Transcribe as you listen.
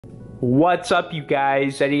What's up, you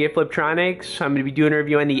guys? Eddie at Fliptroniks. I'm going to be doing a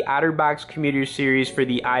review on the Otterbox Commuter series for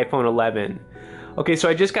the iPhone 11. Okay, so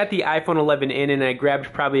I just got the iPhone 11 in and I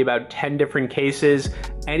grabbed probably about 10 different cases.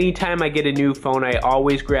 Anytime I get a new phone, I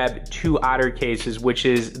always grab two Otter cases, which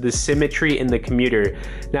is the Symmetry and the Commuter.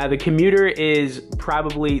 Now, the Commuter is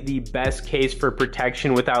probably the best case for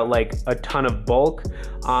protection without like a ton of bulk.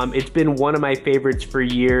 It's been one of my favorites for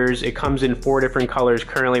years. It comes in 4 different colors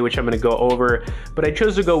currently, which I'm gonna go over, but I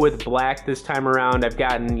chose to go with black this time around. I've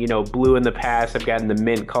gotten, blue in the past. I've gotten the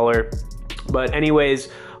mint color. But anyways,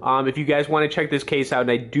 if you guys want to check this case out,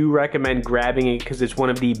 and I do recommend grabbing it because it's one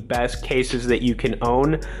of the best cases that you can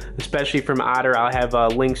own, especially from Otter. I'll have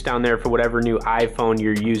links down there for whatever new iPhone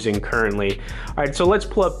you're using currently. All right, so let's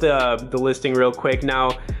pull up the listing real quick.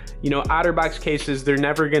 Now, Otterbox cases, they're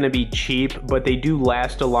never going to be cheap, but they do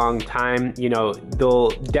last a long time. They'll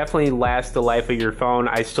definitely last the life of your phone.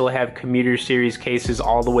 I still have Commuter series cases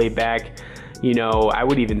all the way back. I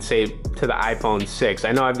would even say to the iPhone 6.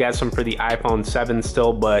 I know I've got some for the iPhone 7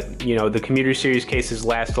 still, but the Commuter series cases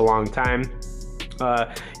last a long time.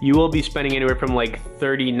 You will be spending anywhere from like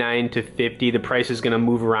 $39 to $50. The price is going to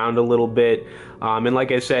move around a little bit. And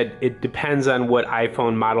like I said, it depends on what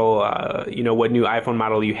iPhone model, what new iPhone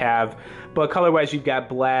model you have. But color-wise, you've got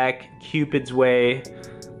black, Cupid's Way,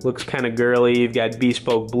 looks kind of girly. You've got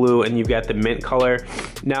bespoke blue, and you've got the mint color.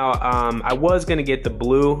 Now, I was gonna get the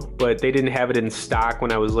blue, but they didn't have it in stock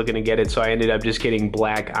when I was looking to get it, so I ended up just getting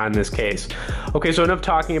black on this case. Okay, so enough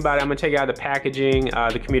talking about it. I'm gonna take out the packaging.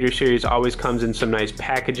 The Commuter series always comes in some nice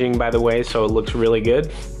packaging, by the way, so it looks really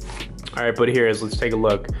good. All right, but here is, let's take a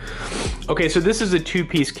look. Okay, so this is a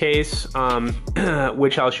 2-piece case,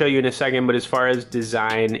 which I'll show you in a second, but as far as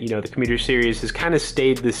design, the Commuter series has kind of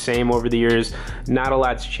stayed the same over the years. Not a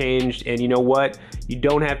lot's changed, and you know what? You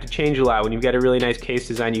don't have to change a lot. When you've got a really nice case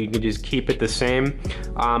design, you can just keep it the same.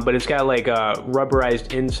 But it's got like a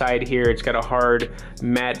rubberized inside here. It's got a hard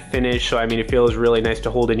matte finish, so I mean, it feels really nice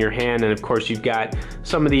to hold in your hand. And of course, you've got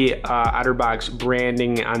some of the Otterbox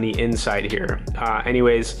branding on the inside here.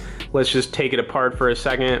 Anyways, let's just take it apart for a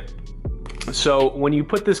second. So when you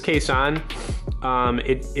put this case on,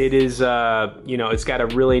 it is, it's got a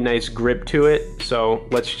really nice grip to it. So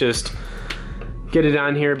let's just get it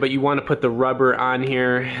on here, but you want to put the rubber on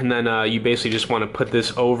here, and then you basically just want to put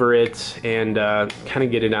this over it and kind of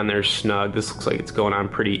get it on there snug. This looks like it's going on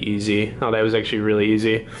pretty easy. Oh, that was actually really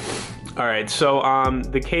easy. All right, so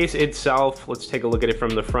the case itself, let's take a look at it from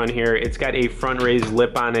the front here. It's got a front raised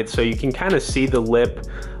lip on it, so you can kind of see the lip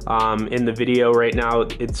in the video right now.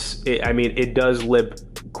 It does lip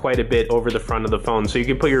quite a bit over the front of the phone, so you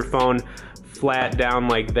can put your phone flat down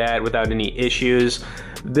like that without any issues.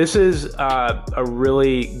 This is a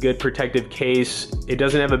really good protective case. It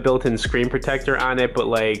doesn't have a built-in screen protector on it, but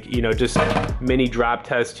just mini drop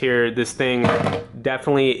test here. This thing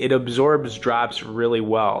definitely, it absorbs drops really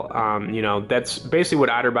well. That's basically what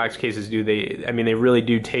Otterbox cases do. They really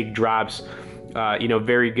do take drops,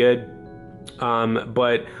 very good.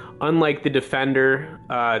 But unlike the Defender,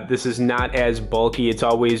 this is not as bulky. It's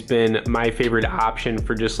always been my favorite option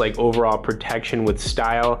for just like overall protection with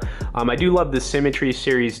style. I do love the Symmetry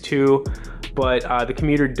series too, but the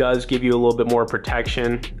Commuter does give you a little bit more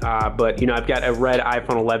protection. But I've got a red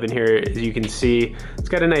iPhone 11 here, as you can see. It's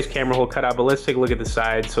got a nice camera hole cut out, but let's take a look at the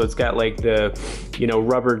sides. So it's got like the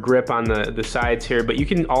rubber grip on the sides here, but you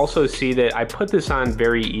can also see that I put this on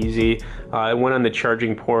very easy. It went on the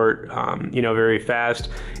charging port, very fast.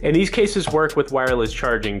 And these cases work with wireless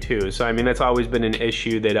charging too. So that's always been an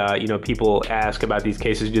issue that people ask about these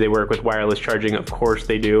cases. Do they work with wireless charging? Of course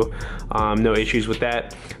they do. No issues with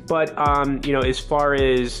that. But as far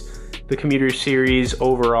as the Commuter series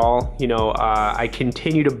overall, I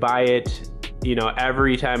continue to buy it.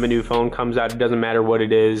 Every time a new phone comes out, it doesn't matter what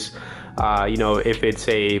it is. If it's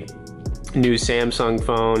a new Samsung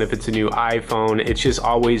phone, if it's a new iPhone, it's just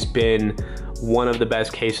always been one of the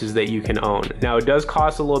best cases that you can own. Now, it does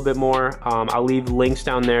cost a little bit more. I'll leave links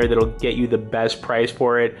down there that'll get you the best price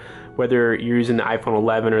for it, whether you're using the iPhone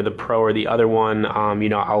 11 or the Pro or the other one.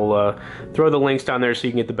 I'll throw the links down there so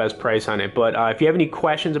you can get the best price on it. But if you have any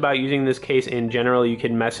questions about using this case in general, you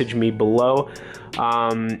can message me below.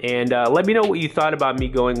 And let me know what you thought about me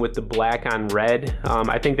going with the black on red.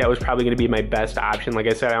 I think that was probably going to be my best option. Like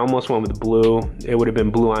I said, I almost went with blue. It would have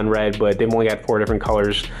been blue on red, but they've only got 4 different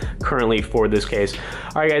colors currently for this case.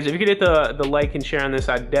 All right, guys, if you could hit the like and share on this,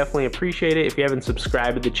 I'd definitely appreciate it. If you haven't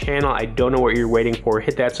subscribed to the channel, I don't know what you're waiting for.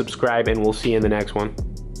 Hit that subscribe, and we'll see you in the next one.